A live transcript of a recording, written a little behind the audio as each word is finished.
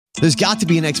There's got to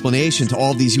be an explanation to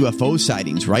all of these UFO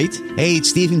sightings, right? Hey,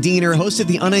 it's Stephen Diener, host of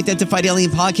the Unidentified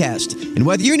Alien Podcast. And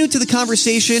whether you're new to the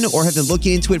conversation or have been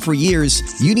looking into it for years,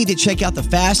 you need to check out the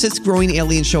fastest growing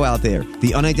alien show out there,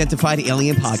 the Unidentified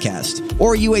Alien Podcast,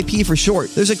 or UAP for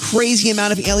short. There's a crazy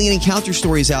amount of alien encounter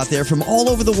stories out there from all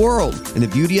over the world. And the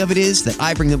beauty of it is that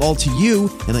I bring them all to you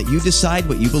and let you decide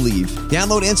what you believe.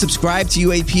 Download and subscribe to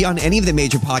UAP on any of the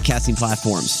major podcasting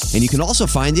platforms. And you can also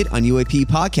find it on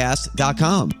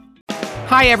UAPpodcast.com.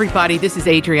 Hi, everybody. This is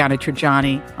Adriana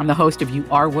Trajani. I'm the host of You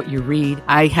Are What You Read.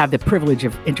 I have the privilege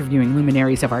of interviewing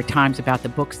luminaries of our times about the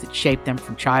books that shaped them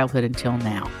from childhood until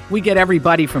now. We get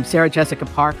everybody from Sarah Jessica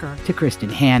Parker to Kristen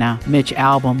Hanna, Mitch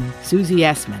Albom, Susie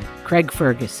Essman, Craig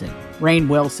Ferguson, Rainn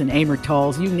Wilson, Amor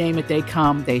Tolls, you name it, they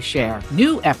come, they share.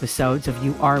 New episodes of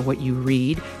You Are What You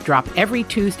Read drop every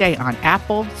Tuesday on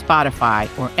Apple, Spotify,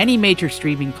 or any major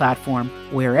streaming platform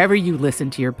wherever you listen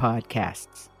to your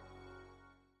podcasts.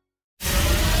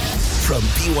 From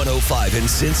B105 in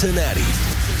Cincinnati,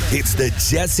 it's the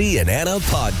Jesse and Anna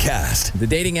podcast. The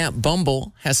dating app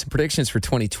Bumble has some predictions for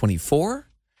 2024,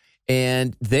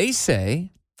 and they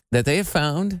say that they have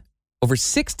found over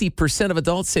 60% of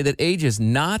adults say that age is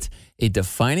not a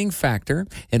defining factor,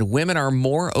 and women are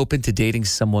more open to dating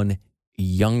someone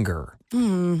younger.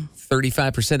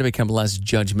 35% have become less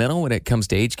judgmental when it comes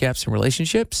to age gaps in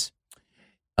relationships.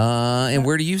 And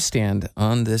where do you stand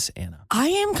on this, Anna? I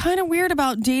am kind of weird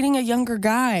about dating a younger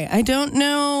guy. I don't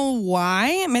know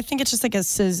why. I think it's just like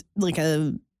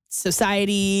a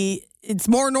society. It's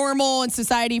more normal in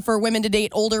society for women to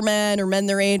date older men or men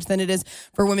their age than it is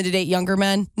for women to date younger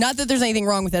men. Not that there's anything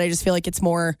wrong with it. I just feel like it's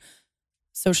more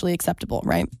socially acceptable,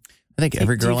 right? I think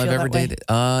every girl I've ever dated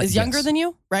is younger than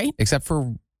you, right? Except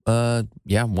for,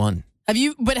 one. Have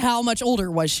you? But how much older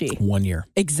was she? 1 year.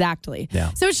 Exactly.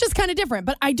 Yeah. So it's just kind of different.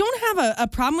 But I don't have a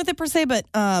problem with it per se. But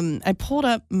I pulled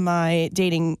up my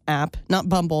dating app, not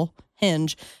Bumble,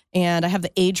 Hinge, and I have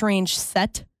the age range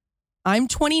set. I'm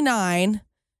 29,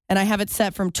 and I have it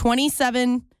set from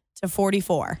 27 to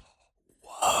 44.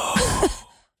 Whoa.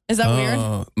 Is that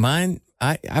weird? Mine,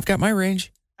 I've got my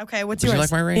range. Okay, what's yours? Would you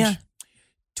yours? like my range? Yeah.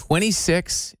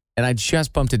 26. And I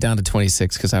just bumped it down to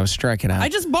 26 because I was striking out. I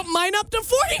just bumped mine up to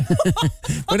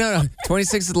 40. But no,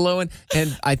 26 is the low end.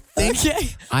 And I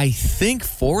think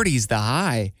 40 is the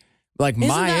high. Like Isn't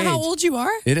my that age. how old you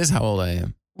are? It is how old I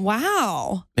am.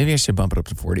 Wow. Maybe I should bump it up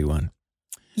to 41.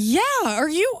 Yeah.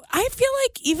 I feel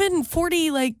like even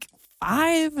 40, like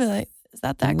 5, is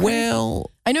that crazy?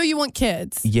 Well, I know you want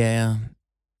kids. Yeah.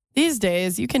 These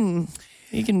days, you can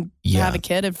have a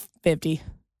kid at 50.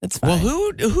 That's fine.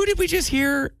 Well, who did we just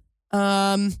hear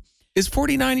is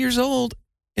 49 years old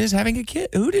and is having a kid?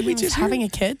 Who did we just hear? Having a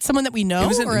kid? Someone that we know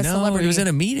or a celebrity? It was in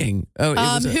a meeting.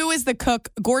 Who is the cook?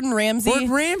 Gordon Ramsay. Gordon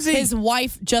Ramsay. His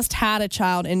wife just had a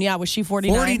child, and was she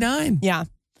 49? 49. Yeah.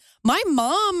 My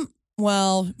mom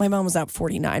was at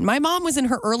 49. My mom was in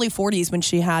her early 40s when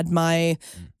she had my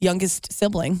youngest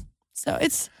sibling. So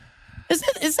it's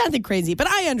nothing crazy, but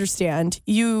I understand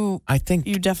I think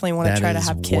you definitely want to try to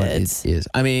have kids. It is.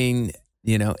 I mean,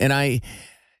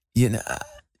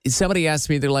 somebody asked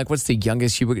me, they're like, what's the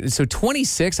youngest you would? So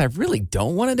 26, I really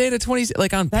don't want to date a 26,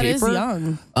 like on that paper. That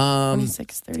is young.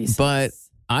 26, 36. But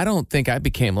I don't think I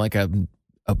became like a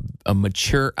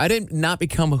mature, I did not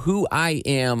become who I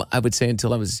am, I would say,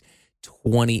 until I was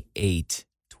 28,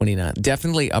 29,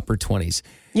 definitely upper 20s.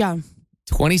 Yeah.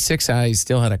 26, I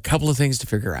still had a couple of things to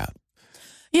figure out.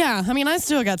 Yeah, I mean, I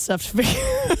still got stuff to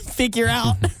figure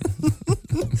out.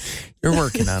 You're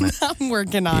working on it. I'm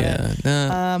working on it.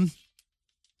 I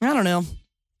don't know.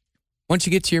 Once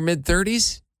you get to your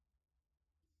mid-30s,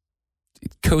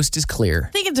 coast is clear.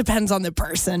 I think it depends on the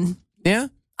person. Yeah?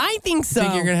 I think so.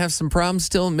 Think you're going to have some problems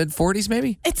still in mid-40s,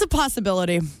 maybe? It's a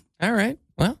possibility. All right.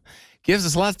 Well, gives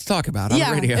us a lot to talk about on the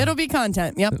radio. It'll be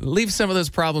content. Yep. Leave some of those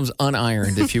problems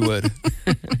unironed, if you would.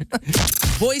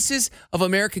 Voices of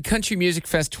America Country Music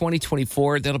Fest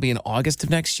 2024. That'll be in August of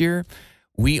next year.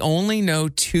 We only know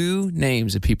 2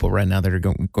 names of people right now that are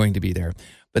going to be there,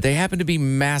 but they happen to be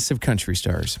massive country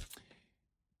stars.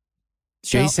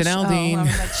 Jason Aldean.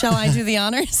 Shall I do the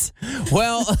honors?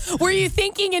 Well, were you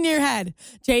thinking in your head,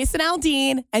 Jason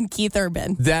Aldean and Keith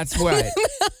Urban? That's right.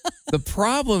 The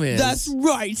problem is that's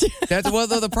right.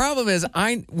 The problem is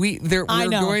we're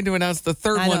going to announce the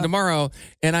third one tomorrow,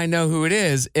 and I know who it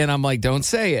is, and I'm like, don't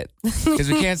say it because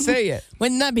we can't say it.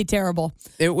 Wouldn't that be terrible?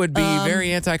 It would be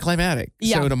very anticlimactic.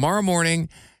 Yeah. So tomorrow morning,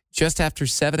 just after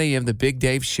 7 a.m., the Big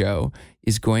Dave Show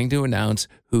is going to announce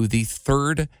who the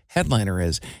third headliner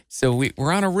is. So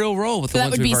we're on a real roll with the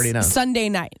ones we've already announced. Sunday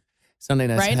night. Sunday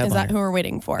night's right? headliner. Is that who we're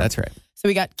waiting for? That's right. So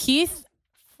we got Keith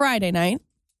Friday night.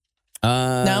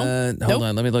 No? Hold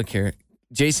on. Let me look here.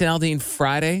 Jason Aldean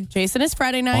Friday. Jason is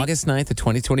Friday night. August 9th of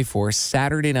 2024.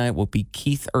 Saturday night will be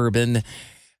Keith Urban.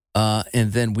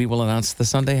 And then we will announce the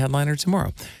Sunday headliner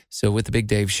tomorrow. So with the Big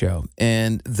Dave Show.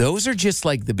 And those are just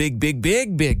like the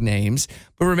big names.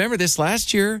 But remember this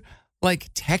last year, like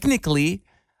technically,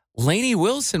 Lainey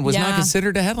Wilson was not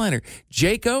considered a headliner.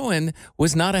 Jake Owen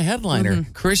was not a headliner.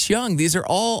 Mm-hmm. Chris Young. These are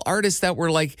all artists that were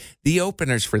like the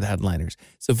openers for the headliners.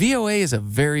 So VOA is a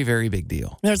very, very big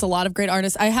deal. There's a lot of great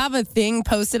artists. I have a thing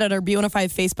posted at our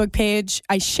B105 Facebook page.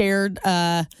 I shared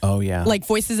like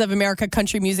Voices of America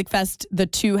Country Music Fest, the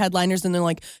 2 headliners, and they're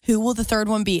like, who will the third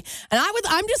one be? And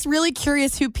I'm just really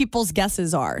curious who people's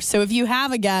guesses are. So if you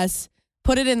have a guess,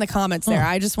 put it in the comments there.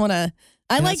 I just want to...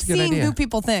 I like seeing who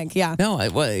people think. Yeah. No,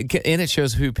 and it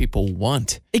shows who people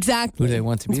want. Exactly. Who they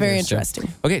want to be. It's very there. interesting.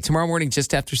 So, okay, tomorrow morning,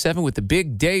 just after 7 with the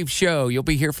Big Dave Show. You'll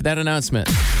be here for that announcement.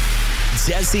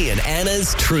 Jesse and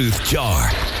Anna's Truth Jar.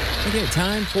 Okay,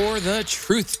 time for the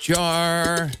Truth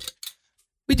Jar.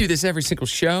 We do this every single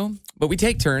show, but we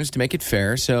take turns to make it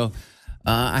fair. So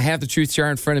I have the Truth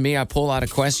Jar in front of me. I pull out a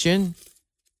question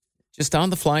just on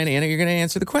the fly, and Anna, you're going to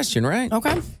answer the question, right?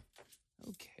 Okay.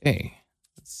 Okay.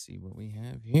 See what we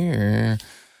have here.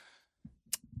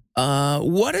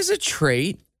 What is a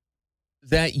trait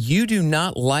that you do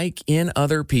not like in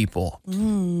other people?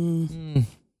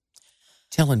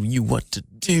 Telling you what to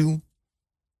do.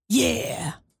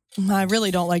 Yeah. I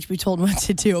really don't like to be told what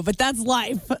to do, but that's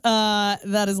life.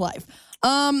 That is life.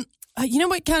 You know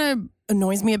what kind of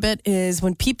annoys me a bit is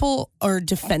when people are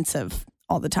defensive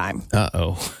all the time.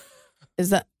 Uh-oh. Is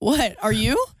that what? Are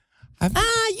you?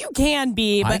 You can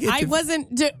be, but I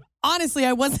wasn't. Honestly,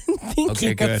 I wasn't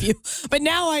thinking of you. But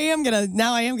now I am gonna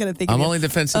think. I'm of only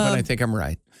defensive when I think I'm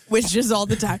right, which is all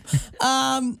the time.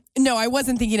 No, I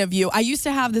wasn't thinking of you. I used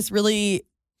to have this really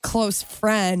close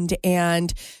friend,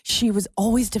 and she was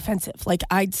always defensive. Like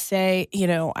I'd say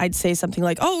something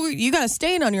like, "Oh, you got a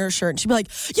stain on your shirt," and she'd be like,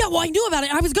 "Yeah, well, I knew about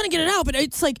it. I was gonna get it out, but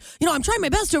it's like, I'm trying my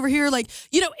best over here. Like,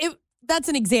 that's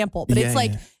an example, but it's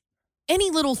like."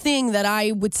 Any little thing that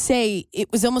I would say, it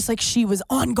was almost like she was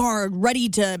on guard, ready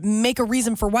to make a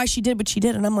reason for why she did what she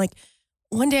did. And I'm like,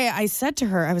 one day I said to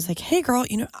her, I was like, hey, girl,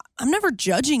 I'm never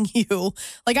judging you.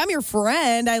 Like, I'm your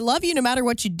friend. I love you no matter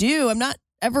what you do. I'm not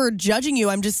ever judging you.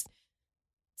 I'm just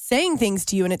saying things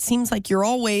to you. And it seems like you're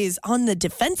always on the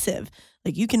defensive.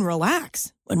 Like, you can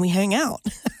relax when we hang out.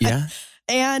 Yeah.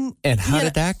 And how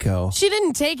did that go? She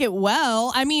didn't take it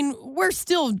well. I mean, we're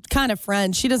still kind of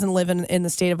friends. She doesn't live in the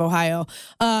state of Ohio.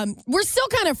 We're still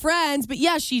kind of friends, but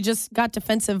yeah, she just got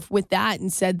defensive with that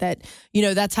and said that,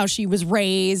 that's how she was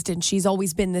raised and she's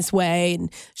always been this way.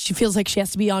 And she feels like she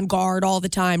has to be on guard all the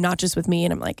time, not just with me.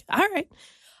 And I'm like, all right,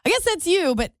 I guess that's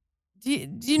you, but do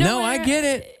you know? No, I get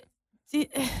it.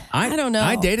 I don't know.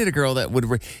 I dated a girl that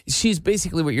would. She's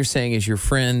basically what you're saying is your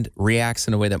friend reacts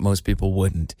in a way that most people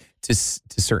wouldn't to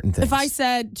certain things. If I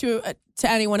said to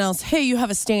anyone else, "Hey, you have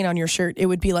a stain on your shirt," it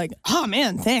would be like, "Oh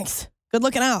man, thanks, good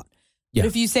looking out." Yeah. But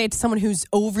if you say it to someone who's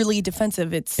overly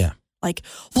defensive, it's like,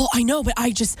 "Well, I know, but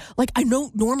I just I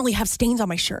don't normally have stains on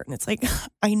my shirt," and it's like,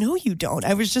 "I know you don't.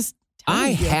 I was just." I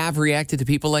have reacted to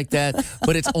people like that,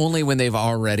 but it's only when they've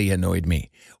already annoyed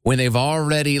me. When they've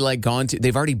already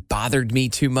they've already bothered me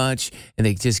too much, and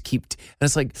they just keep. And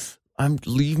it's like,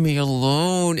 leave me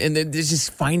alone. And then they're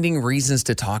just finding reasons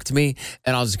to talk to me,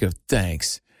 and I'll just go,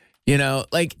 thanks.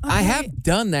 I have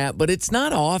done that, but it's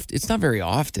not often. It's not very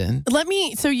often.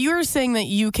 So you're saying that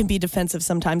you can be defensive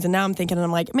sometimes, and now I'm thinking, and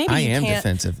I'm like, maybe I you am can't.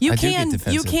 defensive. You I can. do get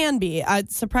defensive. You can be.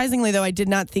 Surprisingly, though, I did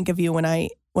not think of you when I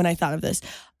thought of this.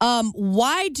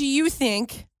 Why do you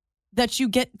think that you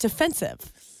get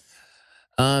defensive?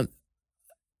 The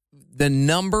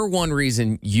number one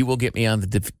reason you will get me on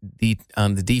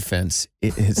the defense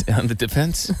is on the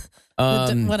defense.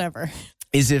 Whatever.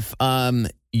 Is if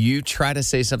you try to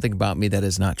say something about me that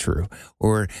is not true,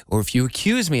 or if you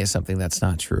accuse me of something that's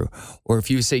not true, or if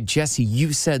you say, Jesse,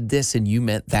 you said this and you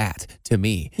meant that to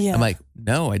me. Yeah. I'm like,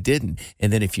 no, I didn't.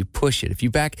 And then if you push it,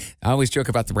 I always joke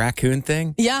about the raccoon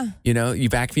thing. Yeah. You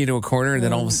back me into a corner and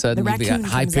then all of a sudden you got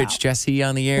high-pitched Jesse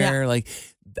on the air. Yeah. Like,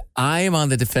 I am on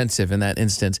the defensive in that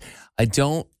instance. I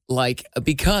don't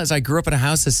because I grew up in a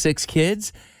house of 6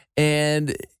 kids.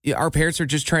 And our parents are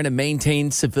just trying to maintain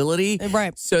civility.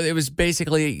 Right. So it was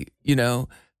basically,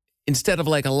 instead of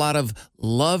like a lot of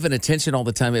love and attention all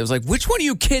the time, it was like, which one of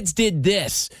you kids did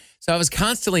this? So I was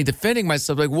constantly defending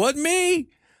myself. Like, what, me?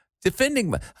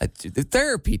 Defending the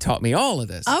therapy taught me all of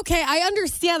this. Okay, I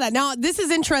understand that. Now, this is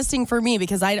interesting for me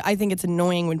because I think it's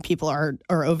annoying when people are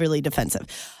overly defensive.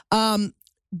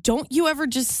 don't you ever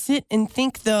just sit and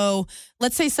think, though,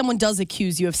 let's say someone does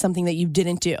accuse you of something that you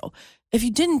didn't do. If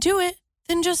you didn't do it,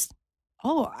 then just,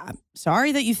 I'm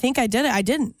sorry that you think I did it. I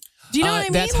didn't. Do you know what I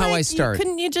mean? That's how I start.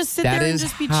 Couldn't you just sit there and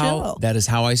just be chill? That is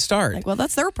how I start. Like, well,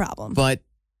 that's their problem. But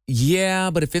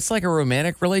but if it's like a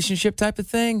romantic relationship type of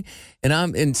thing, and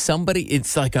I'm in somebody,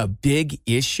 it's like a big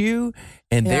issue,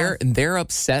 and they're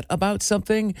upset about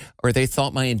something, or they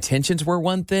thought my intentions were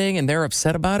one thing, and they're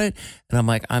upset about it, and I'm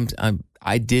like,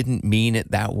 I didn't mean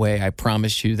it that way. I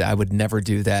promise you that I would never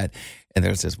do that. And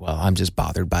there's this, well, I'm just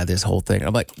bothered by this whole thing.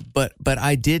 I'm like, but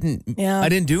I didn't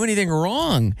do anything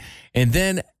wrong, and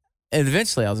then. And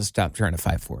eventually, I'll just stop trying to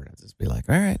fight for it. I'll just be like,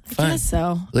 all right, fine. I guess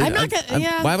so. I'm not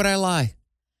gonna, Why would I lie?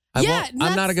 I'm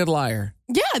not a good liar.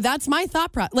 Yeah, that's my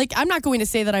thought process. Like, I'm not going to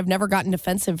say that I've never gotten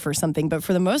defensive for something, but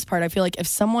for the most part, I feel like if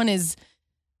someone is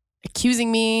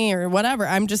accusing me or whatever,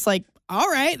 I'm just like, all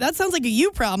right, that sounds like a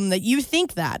you problem that you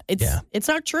think that. It's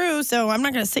not true, so I'm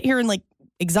not going to sit here and, like,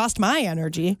 exhaust my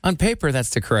energy. On paper,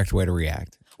 that's the correct way to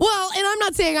react. Well, and I'm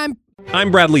not saying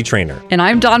I'm Bradley Trainer. And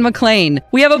I'm Don McClain.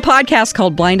 We have a podcast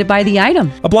called Blinded by the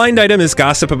Item. A blind item is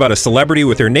gossip about a celebrity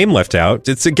with their name left out.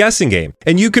 It's a guessing game,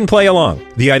 and you can play along.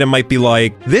 The item might be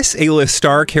like, this A-list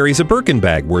star carries a Birkin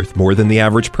bag worth more than the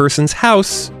average person's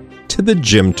house to the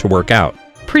gym to work out.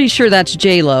 Pretty sure that's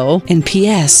J-Lo. And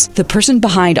P.S. the person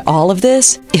behind all of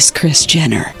this is Kris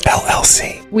Jenner,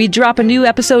 LLC. We drop a new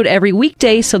episode every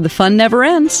weekday so the fun never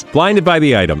ends. Blinded by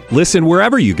the Item. Listen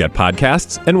wherever you get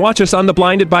podcasts and watch us on the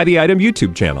Blinded by the Item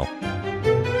YouTube channel.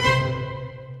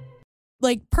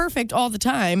 like perfect all the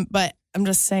time, but I'm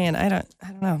just saying, I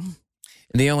don't know.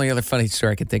 And the only other funny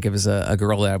story I could think of is a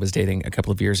girl that I was dating a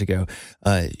couple of years ago.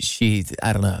 I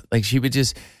don't know, like she would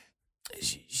just...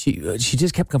 She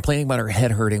just kept complaining about her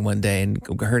head hurting one day and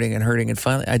hurting. And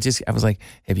finally, I was like,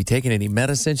 have you taken any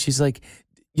medicine? She's like,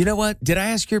 you know what? Did I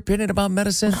ask your opinion about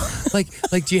medicine?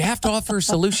 like, do you have to offer a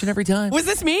solution every time? Was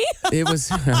this me? It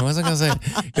was, I wasn't going to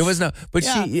say it was no, but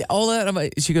yeah.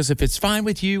 She goes, if it's fine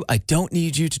with you, I don't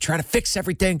need you to try to fix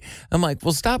everything. I'm like,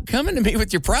 well, stop coming to me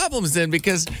with your problems then,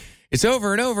 because it's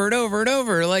over and over and over and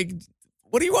over. Like,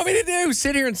 what do you want me to do?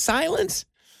 Sit here in silence?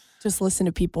 Just listen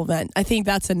to people vent. I think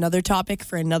that's another topic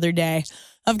for another day.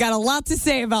 I've got a lot to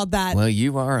say about that. Well,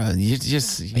 you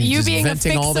just being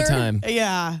venting all the time.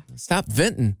 Yeah. Stop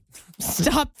venting.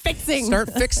 Stop fixing.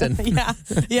 Start fixing.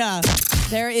 Yeah.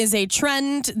 There is a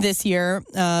trend this year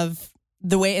of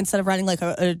the way, instead of writing like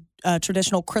a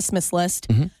traditional Christmas list,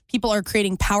 people are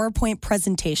creating PowerPoint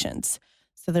presentations.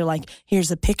 So they're like,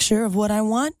 here's a picture of what I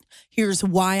want. Here's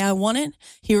why I want it.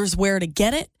 Here's where to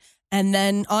get it. And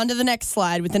then on to the next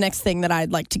slide with the next thing that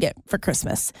I'd like to get for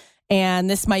Christmas. And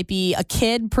this might be a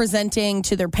kid presenting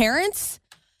to their parents.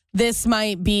 This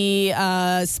might be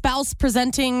a spouse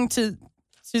presenting to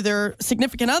their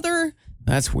significant other.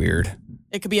 That's weird.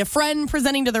 It could be a friend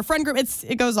presenting to their friend group.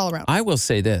 It goes all around. I will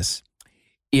say this.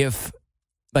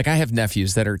 Like I have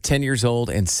nephews that are 10 years old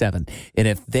and 7. And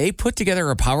if they put together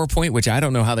a PowerPoint, which I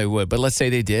don't know how they would, but let's say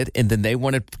they did, and then they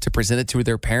wanted to present it to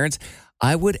their parents,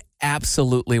 I would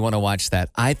absolutely want to watch that.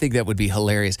 I think that would be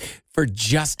hilarious for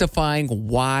justifying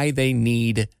why they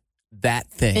need that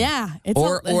thing. Yeah.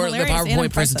 Or the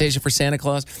PowerPoint presentation for Santa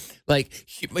Claus. Like,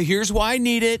 here's why I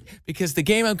need it, because the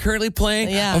game I'm currently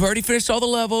playing, I've already finished all the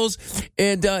levels,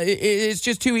 and it's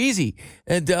just too easy.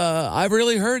 And I've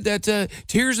really heard that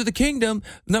Tears of the Kingdom,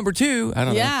 number 2, I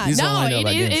don't know.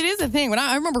 It is a thing. When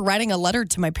I remember writing a letter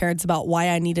to my parents about why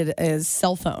I needed a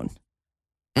cell phone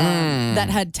that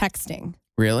had texting.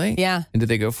 Really? Yeah. And did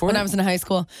they go for it? When I was in high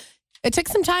school. It took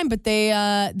some time, but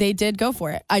they did go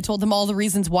for it. I told them all the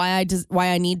reasons why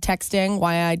I need texting,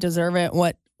 why I deserve it,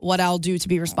 what I'll do to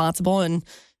be responsible, and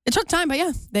it took time. But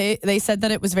yeah, they said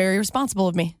that it was very responsible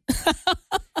of me.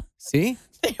 See,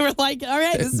 they were like, "All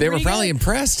right." They were probably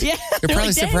impressed. Yeah, they're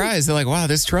probably surprised. They're like, "Wow,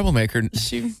 this troublemaker,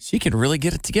 she can really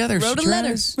get it together." Wrote a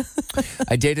letter.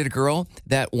 I dated a girl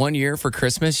that one year for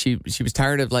Christmas, she was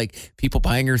tired of like people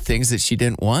buying her things that she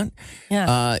didn't want.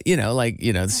 Yeah.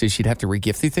 So she'd have to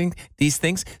regift these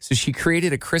things. So she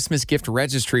created a Christmas gift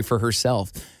registry for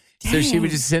herself. Dang. So she would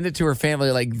just send it to her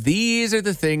family, like, these are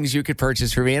the things you could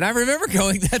purchase for me. And I remember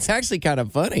going, that's actually kind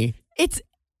of funny.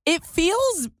 It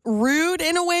feels rude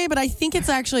in a way, but I think it's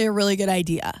actually a really good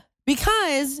idea.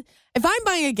 Because if I'm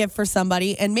buying a gift for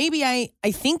somebody and maybe I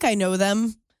think I know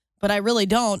them, but I really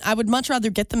don't, I would much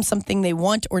rather get them something they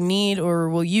want or need or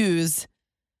will use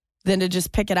than to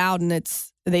just pick it out and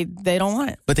they don't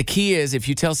want it. But the key is, if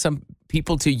you tell some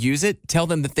people to use it, tell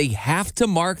them that they have to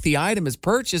mark the item as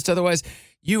purchased. Otherwise,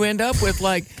 you end up with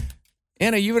like,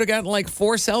 Anna, you would have gotten like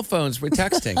 4 cell phones with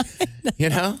texting, you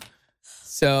know?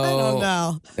 So I don't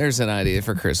know. There's an idea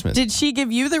for Christmas. Did she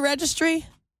give you the registry?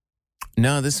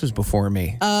 No, this was before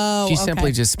me. Oh, She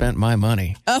simply just spent my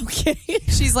money. Okay.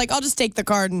 She's like, I'll just take the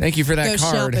card and Thank you for that go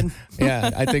card. shopping.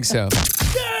 Yeah, I think so.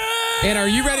 And are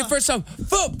you ready for some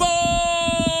football?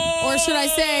 Or should I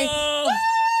say,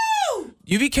 woo!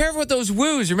 You be careful with those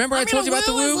woos. Remember I told you about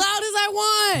the woo? as loud as I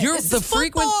want. You're This the is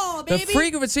football, the baby.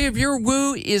 frequency of your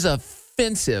woo is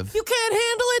offensive. You can't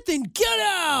handle it, then get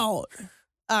out.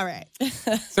 All right.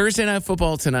 Thursday night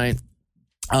football tonight.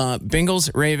 Bengals,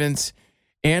 Ravens.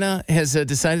 Anna has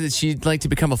decided that she'd like to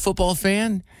become a football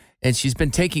fan, and she's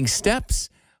been taking steps.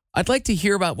 I'd like to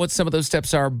hear about what some of those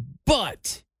steps are,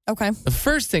 but Okay. the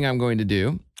first thing I'm going to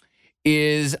do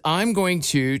is I'm going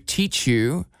to teach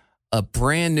you a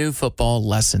brand new football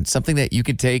lesson, something that you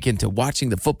could take into watching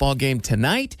the football game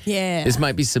tonight. Yeah. This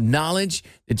might be some knowledge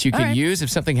that you All can right. use. If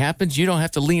something happens, you don't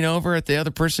have to lean over at the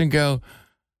other person and go,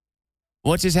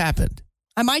 what just happened?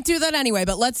 I might do that anyway,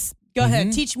 but let's go Mm-hmm.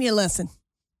 ahead. Teach me a lesson.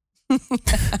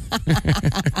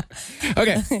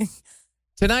 Okay.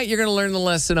 Tonight, you're going to learn the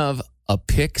lesson of a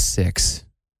pick six.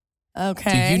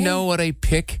 Okay. Do you know what a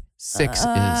pick six is?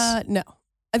 No.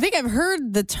 I think I've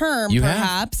heard the term, You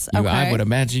perhaps. have? Okay. I would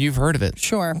imagine you've heard of it.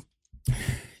 Sure.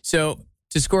 So,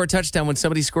 to score a touchdown, when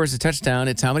somebody scores a touchdown,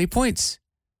 it's how many points?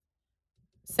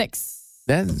 6.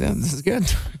 That is good.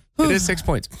 It is 6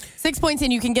 points. 6 points,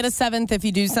 and you can get a 7th if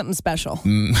you do something special.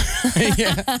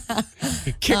 Yeah.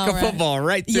 Kick All a right. football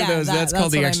right through Yeah, those. That's called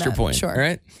that's the what I extra meant. point. Sure. All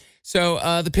right.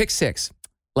 So the pick six.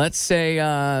 Let's say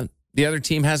the other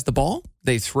team has the ball.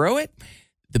 They throw it.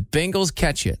 The Bengals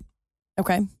catch it.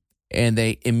 Okay. And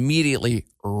they immediately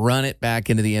run it back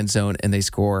into the end zone and they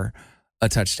score a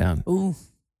touchdown. Ooh.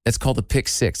 That's called the pick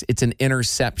six. It's an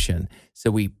interception.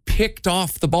 So we picked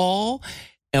off the ball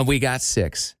and we got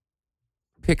 6.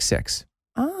 Pick six.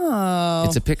 Oh.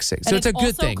 It's a pick six. So And it's a good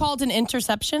also thing. called an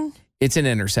interception? It's an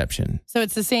interception. So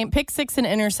it's the same. Pick six and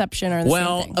interception are the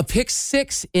Well, same thing. a pick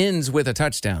six ends with a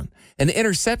touchdown. An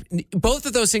intercept, both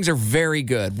of those things are very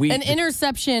good. An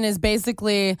interception is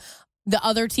basically the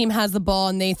other team has the ball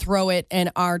and they throw it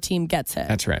and our team gets it.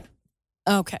 That's right.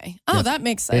 Okay. Oh, Yep. that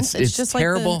makes sense. It's just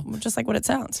terrible. like just like what it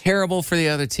sounds. Terrible for the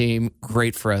other team,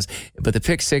 great for us. But the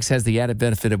pick six has the added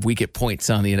benefit of we get points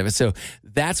on the end of it. So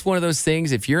that's one of those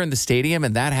things. If you're in the stadium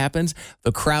and that happens,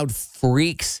 the crowd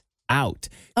freaks out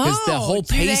because the whole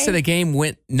do pace they? of the game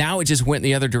went. Now it just went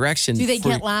in the other direction. Do they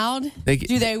get loud? Do they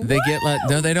They woo? get loud.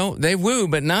 No, they don't. They woo,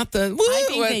 but not the woo. I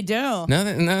think they do.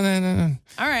 No.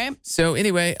 All right. So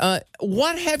anyway,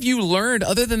 what have you learned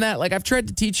other than that? Like I've tried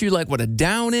to teach you like what a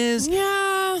down is,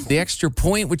 Yeah. the extra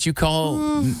point, which you call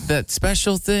that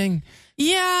special thing.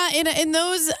 Yeah, and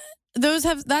those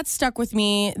have that stuck with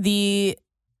me.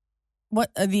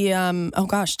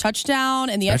 Touchdown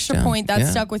and the extra Touchdown, point that yeah.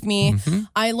 stuck with me. Mhm.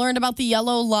 I learned about the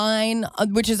yellow line,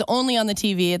 which is only on the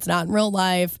TV. It's not in real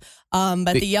life.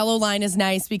 But the yellow line is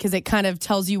nice because it kind of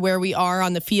tells you where we are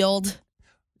on the field.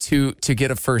 To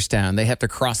get a first down, they have to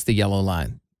cross the yellow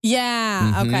line.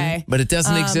 Yeah. Mhm. Okay. But it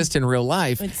doesn't exist in real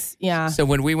life. Yeah. So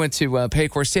when we went to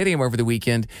Paycor Stadium over the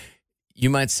weekend, you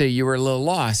might say you were a little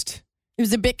lost. It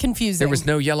was a bit confusing. There was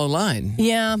no yellow line.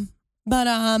 Yeah. But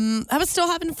I was still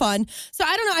having fun. So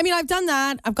I don't know. I mean, I've done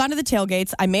that. I've gone to the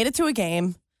tailgates. I made it to a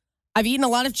game. I've eaten a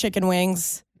lot of chicken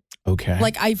wings. Okay.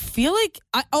 Like, I feel like,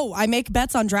 I make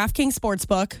bets on DraftKings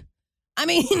Sportsbook. I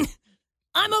mean,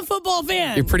 I'm a football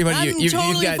fan. You're pretty much I'm you've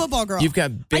totally got, a football girl. You've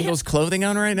got Bengals clothing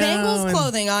on right now. Bengals and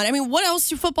clothing on. I mean, what else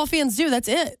do football fans do? That's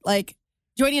it. Like,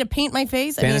 do I need to paint my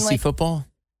face? Fantasy I mean, like, football.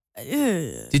 ugh.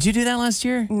 Did you do that last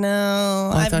year?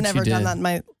 No, I I've thought you never done did. that in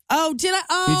my. Oh, did I?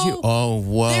 Oh, Did you? Oh,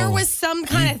 whoa. There was some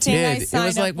kind You of thing I did. signed It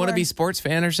was like up want to for. be sports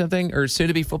fan or something, or soon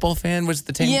to be football fan was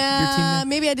the team. Your team Yeah, name?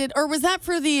 maybe I did. Or was that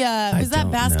for the? I Was that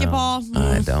don't basketball? know.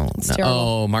 I don't It's know. terrible.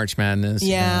 Oh, March Madness.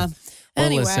 Yeah. Well,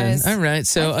 Anyways, listen. All right.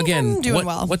 So I think again, I'm doing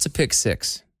well. what's a pick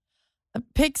six? A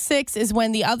pick six is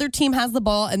when the other team has the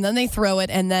ball and then they throw it,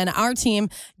 and then our team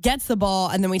gets the ball,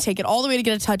 and then we take it all the way to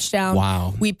get a touchdown.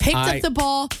 Wow. We picked up the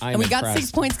ball I'm and we got impressed.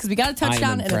 6 points because we got a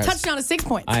touchdown, and a impressed. touchdown is 6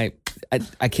 points. I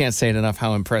can't say it enough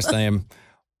how impressed I am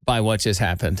by what just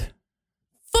happened.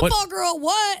 Football girl,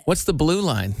 what? What's the blue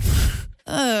line?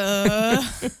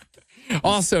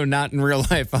 Also not in real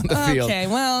life on the field. Okay,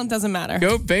 well, it doesn't matter.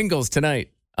 Go Bengals tonight.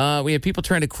 We have people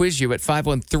trying to quiz you at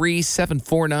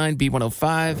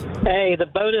 513-749-B105. Hey, the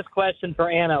bonus question for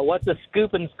Anna. What's a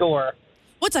scoop and score?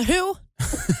 What's a who?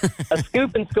 A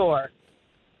scoop and score.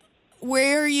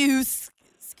 Where you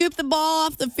scoop the ball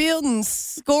off the field and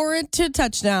score it to a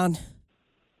touchdown.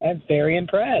 I'm very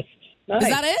impressed. Nice. Is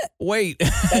that it? Wait.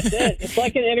 That's it. It's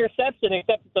like an interception,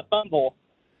 except it's a fumble.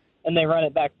 and they run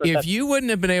it back for If you wouldn't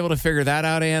have been able to figure that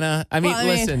out, Anna,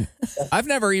 listen, I've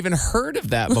never even heard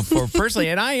of that before personally,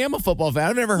 and I am a football fan.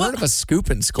 I've never heard of a scoop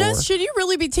and score. Jess, should you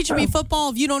really be teaching me football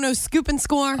if you don't know scoop and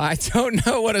score? I don't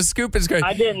know what a scoop and score is.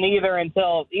 I didn't either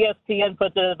until ESPN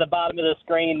puts it at the bottom of the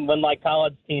screen when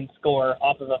college teams score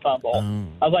off of a fumble.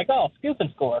 I was like, oh, scoop and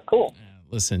score, cool.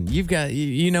 Listen,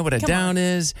 you know what a down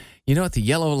is. You know what the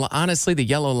yellow. Honestly, the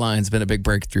yellow line's been a big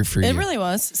breakthrough for you. It really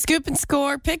was. Scoop and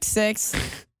score, pick six.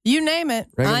 You name it.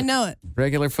 I know it.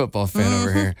 Regular football fan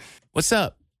over here. What's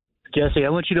up? Jesse, I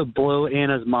want you to blow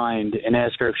Anna's mind and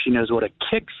ask her if she knows what a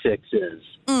kick six is.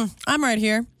 I'm right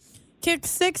here. Kick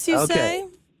six, you say?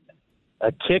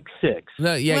 A kick six.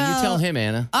 No, you tell him,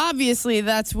 Anna. Obviously,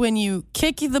 that's when you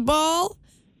kick the ball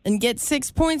and get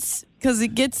 6 points because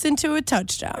it gets into a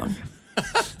touchdown.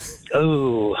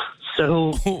 Oh,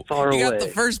 so far away. You got the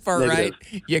first part right.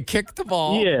 You kicked the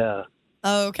ball. Yeah.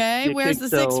 Okay, where's the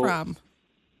six from?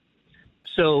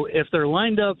 So if they're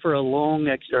lined up for a long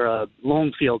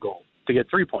field goal to get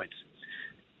 3 points,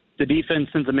 the defense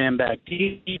sends a man back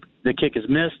deep. The kick is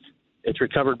missed. It's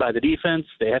recovered by the defense.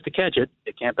 They have to catch it.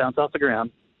 It can't bounce off the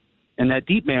ground. And that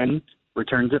deep man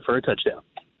returns it for a touchdown.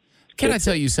 Can I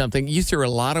tell you something? You threw a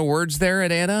lot of words there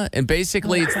at Anna, and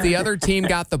basically it's the other team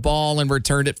got the ball and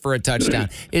returned it for a touchdown.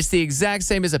 It's the exact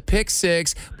same as a pick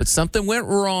six, but something went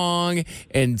wrong,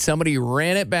 and somebody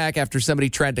ran it back after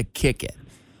somebody tried to kick it.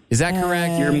 Is that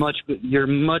correct? You're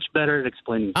much better at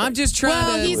explaining. I'm just trying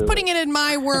to. Well, he's putting it in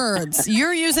my words.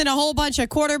 You're using a whole bunch of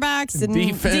quarterbacks and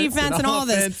defense and all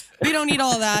this. We don't need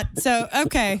all that. So,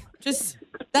 okay.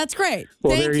 That's great.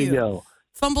 Well, Thank there you go.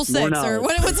 Fumble six, or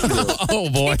what's it called? Oh,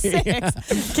 boy.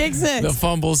 Kick six. The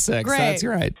fumble six. Great. That's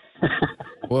right.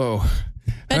 Whoa.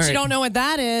 Bet you don't know what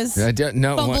that is. I don't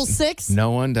know. Fumble six?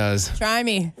 No one does. Try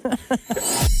me.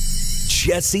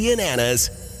 Jesse and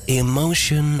Anna's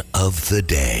emotion of the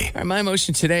day. All right, my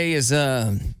emotion today is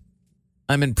I'm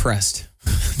impressed.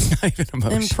 Not even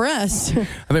emotion. Impressed.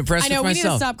 I'm impressed I know, with myself. we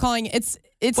need to stop calling it.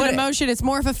 It's an emotion. It's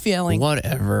more of a feeling.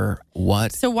 Whatever.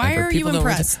 So why are you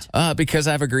impressed? Because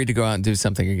I've agreed to go out and do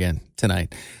something again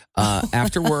tonight.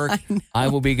 After work, I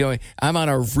will be going. I'm on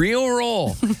a real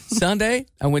roll. Sunday,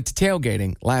 I went to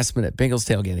tailgating, last minute, Bengals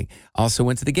tailgating. Also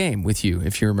went to the game with you,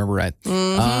 if you remember right.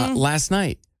 Last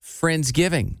night,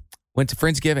 Friendsgiving. Went to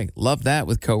Friendsgiving. Loved that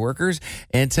with coworkers.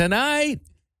 And tonight,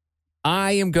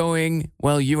 I am going,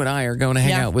 you and I are going to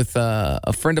hang out with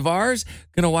a friend of ours,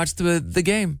 going to watch the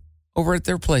game over at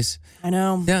their place. I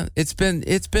know. Yeah, it's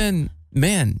been,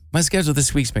 man, my schedule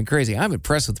this week's been crazy. I'm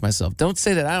impressed with myself. Don't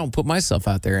say that I don't put myself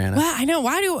out there, Anna. Well, I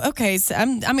know. Okay, so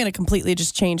I'm going to completely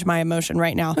just change my emotion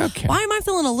right now. Okay. Why am I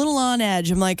feeling a little on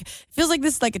edge? I'm like, it feels like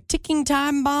this is like a ticking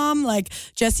time bomb. Like,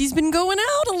 Jesse's been going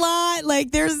out a lot.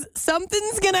 Like,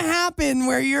 something's going to happen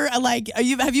where you're like,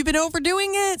 have you been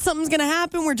overdoing it? Something's going to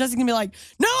happen where Jesse's going to be like,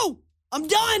 no, I'm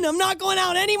done. I'm not going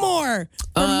out anymore.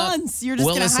 For months, you're just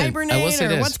going to hibernate,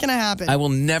 or what's going to happen? I will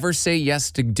never say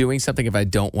yes to doing something if I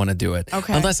don't want to do it.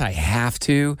 Okay. Unless I have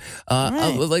to.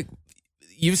 Right. Like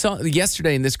you saw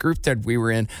yesterday in this group that we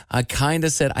were in, I kind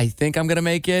of said, I think I'm going to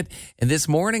make it. And this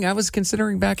morning, I was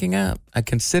considering backing up. I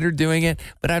considered doing it,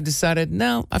 but I've decided,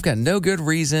 no, I've got no good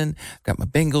reason. I've got my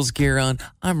Bengals gear on.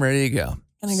 I'm ready to go.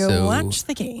 Gonna go watch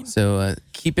the game. So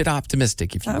keep it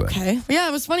optimistic, if you would. Okay. Yeah,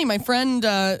 it was funny. My friend,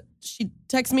 she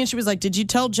texted me and she was like, did you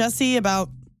tell Jesse about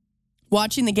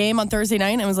watching the game on Thursday night?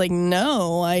 And I was like,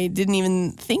 no, I didn't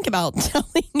even think about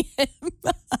telling him.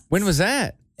 When was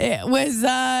that? It was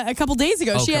a couple days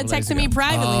ago. She had texted me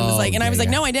privately and was like, and I was like,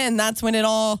 no, I didn't. That's when it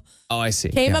all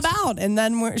came about. And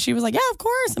then she was like, yeah, of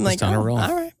course. I'm just like, on a roll.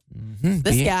 All right. Mm-hmm.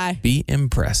 This guy. Be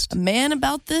impressed. A man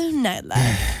about the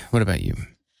nightlife. What about you?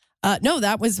 No,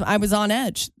 I was on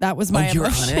edge. That was my you're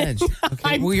emotion. on edge.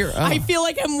 Okay. I feel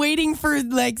like I'm waiting for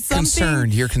like something.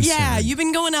 Concerned. You're concerned. Yeah, you've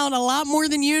been going out a lot more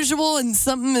than usual, and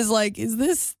something is like,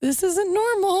 this isn't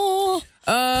normal.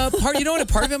 You know what a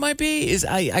part of it might be is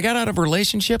I got out of a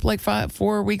relationship like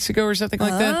 4 weeks ago or something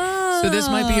like that. So this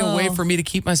might be a way for me to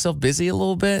keep myself busy a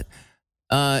little bit.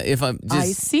 If I'm just,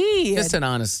 I see. Just an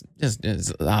honest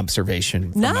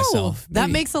observation for myself. That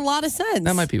makes a lot of sense.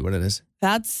 That might be what it is.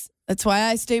 That's why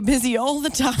I stay busy all the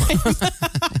time.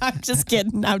 I'm just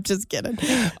kidding.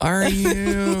 Are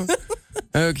you?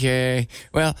 Okay.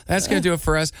 Well, that's going to do it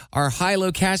for us. Our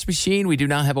high-low cash machine, we do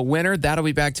not have a winner. That'll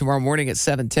be back tomorrow morning at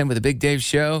 7:10 with the Big Dave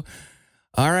Show.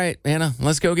 All right, Anna,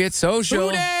 let's go get social.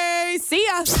 Hooray! See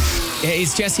ya. Hey,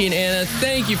 it's Jesse and Anna.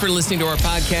 Thank you for listening to our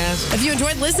podcast. If you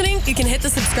enjoyed listening, you can hit the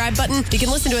subscribe button. You can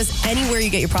listen to us anywhere you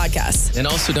get your podcasts. And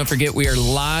also, don't forget, we are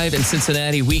live in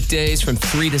Cincinnati weekdays from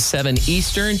 3 to 7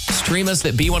 Eastern. Stream us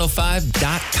at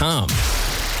B105.com.